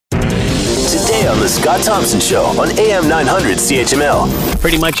today on The Scott Thompson Show on AM 900 CHML.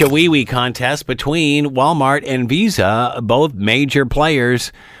 Pretty much a wee-wee contest between Walmart and Visa, both major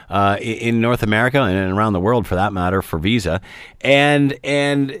players in North America and around the world, for that matter, for Visa. And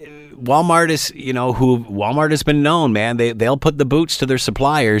Walmart is, Walmart has been known, man. They'll put the boots to their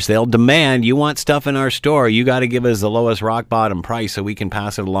suppliers. They'll demand, you want stuff in our store, you got to give us the lowest rock bottom price so we can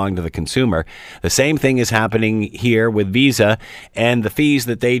pass it along to the consumer. The same thing is happening here with Visa and the fees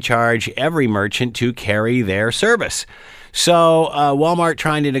that they charge every merchant to carry their service. So Walmart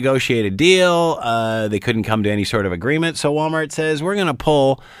trying to negotiate a deal. They couldn't come to any sort of agreement. So Walmart says, we're going to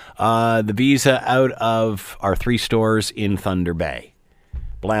pull the Visa out of our 3 stores in Thunder Bay.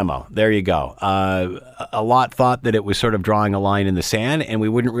 Blammo. There you go. A lot thought that it was sort of drawing a line in the sand and we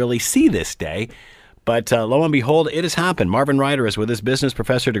wouldn't really see this day. But lo and behold, it has happened. Marvin Ryder is with us, business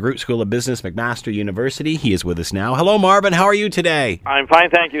professor at DeGroote School of Business, McMaster University. He is with us now. Hello, Marvin. How are you today? I'm fine,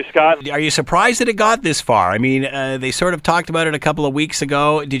 thank you, Scott. Are you surprised that it got this far? I mean, they sort of talked about it a couple of weeks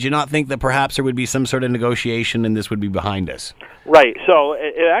ago. Did you not think that perhaps there would be some sort of negotiation and this would be behind us? Right. So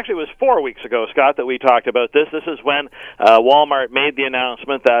it actually was 4 weeks ago, Scott, that we talked about this. This is when Walmart made the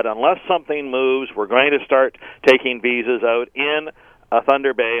announcement that unless something moves, we're going to start taking visas out in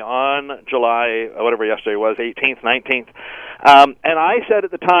Thunder Bay on July, whatever yesterday was, 18th, 19th. And I said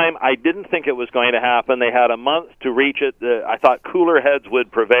at the time I didn't think it was going to happen. They had a month to reach it. I thought cooler heads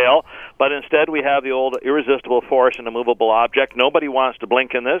would prevail, but instead we have the old irresistible force and immovable object. Nobody wants to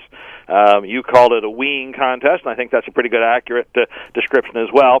blink in this. You called it a weeing contest, and I think that's a pretty good accurate description as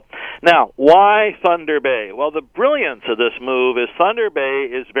well. Now, why Thunder Bay? Well, the brilliance of this move is Thunder Bay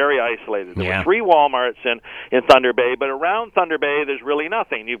is very isolated. There were 3 Walmarts in Thunder Bay, but around Thunder Bay there's really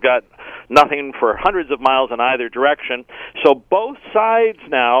nothing. You've got nothing for hundreds of miles in either direction. So both sides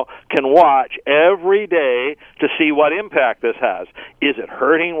now can watch every day to see what impact this has. Is it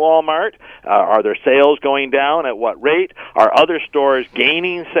hurting Walmart? Are their sales going down? At what rate? Are other stores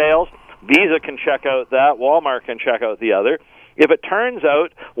gaining sales? Visa can check out that. Walmart can check out the other. If it turns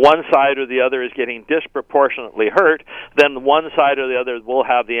out one side or the other is getting disproportionately hurt, then one side or the other will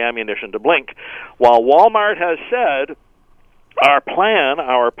have the ammunition to blink. While Walmart has said, our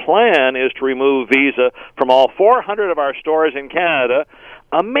plan is to remove Visa from all 400 of our stores in Canada.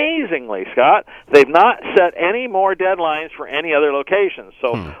 Amazingly, Scott, they've not set any more deadlines for any other locations.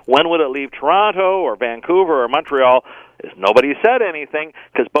 So when would it leave Toronto or Vancouver or Montreal? Nobody said anything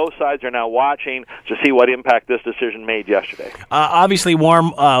because both sides are now watching to see what impact this decision made yesterday. Obviously,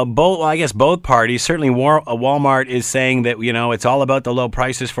 both parties, certainly Walmart is saying that, it's all about the low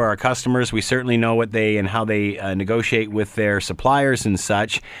prices for our customers. We certainly know what how they negotiate with their suppliers and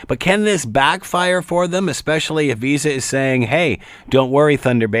such. But can this backfire for them, especially if Visa is saying, hey, don't worry,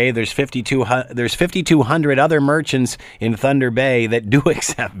 Thunder Bay, there's 5,200 other merchants in Thunder Bay that do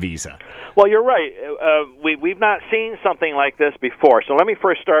accept Visa? Well, you're right. We've not seen something like this before. So let me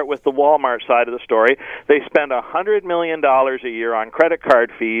first start with the Walmart side of the story. They spend $100 million a year on credit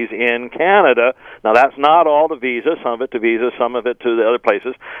card fees in Canada. Now, that's not all to Visa. Some of it to Visa, some of it to the other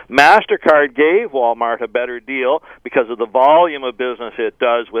places. MasterCard gave Walmart a better deal because of the volume of business it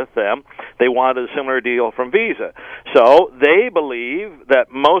does with them. They wanted a similar deal from Visa. So they believe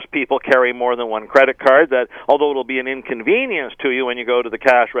that most people carry more than one credit card, that although it'll be an inconvenience to you when you go to the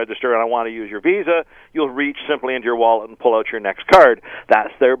cash register and I want to use your Visa, you'll reach simply into your wallet and pull out your next card.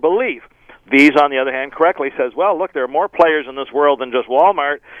 That's their belief. Visa, on the other hand, correctly says, well, look, there are more players in this world than just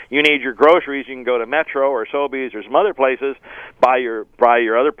Walmart. You need your groceries, you can go to Metro or Sobeys or some other places, buy your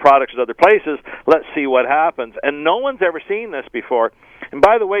other products at other places. Let's see what happens. And no one's ever seen this before. And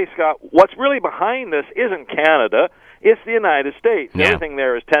by the way, Scott, what's really behind this isn't Canada. It's the United States. Yeah. Everything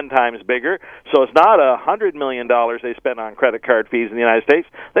there is 10 times bigger. So it's not $100 million they spend on credit card fees in the United States.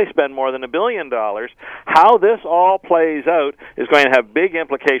 They spend more than $1 billion. How this all plays out is going to have big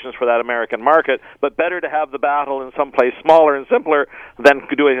implications for that American market, but better to have the battle in some place smaller and simpler than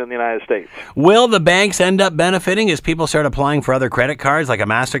doing it in the United States. Will the banks end up benefiting as people start applying for other credit cards, like a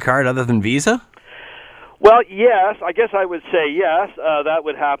MasterCard other than Visa? Well, yes. I guess I would say yes. That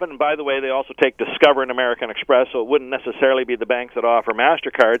would happen. And by the way, they also take Discover and American Express, so it wouldn't necessarily be the banks that offer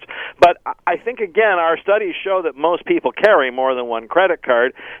MasterCards. But I think, again, our studies show that most people carry more than one credit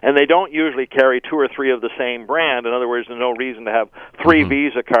card, and they don't usually carry 2 or 3 of the same brand. In other words, there's no reason to have 3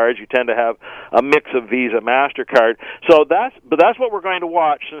 Visa cards. You tend to have a mix of Visa, MasterCard. So that's what we're going to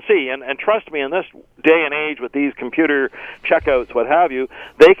watch and see. And trust me, in this day and age with these computer checkouts, what have you,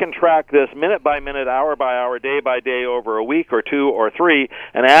 they can track this minute by minute, hour by by hour, day by day, over a week or 2 or 3.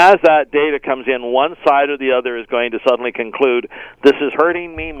 And as that data comes in, one side or the other is going to suddenly conclude, this is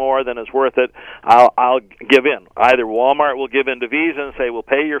hurting me more than it's worth it. I'll give in. Either Walmart will give in to Visa and say, we'll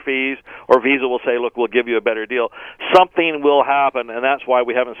pay your fees, or Visa will say, look, we'll give you a better deal. Something will happen, and that's why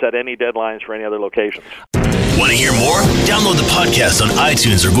we haven't set any deadlines for any other locations. Want to hear more? Download the podcast on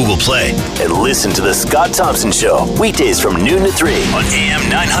iTunes or Google Play and listen to The Scott Thompson Show weekdays from noon to 3 on AM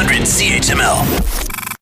 900 CHML.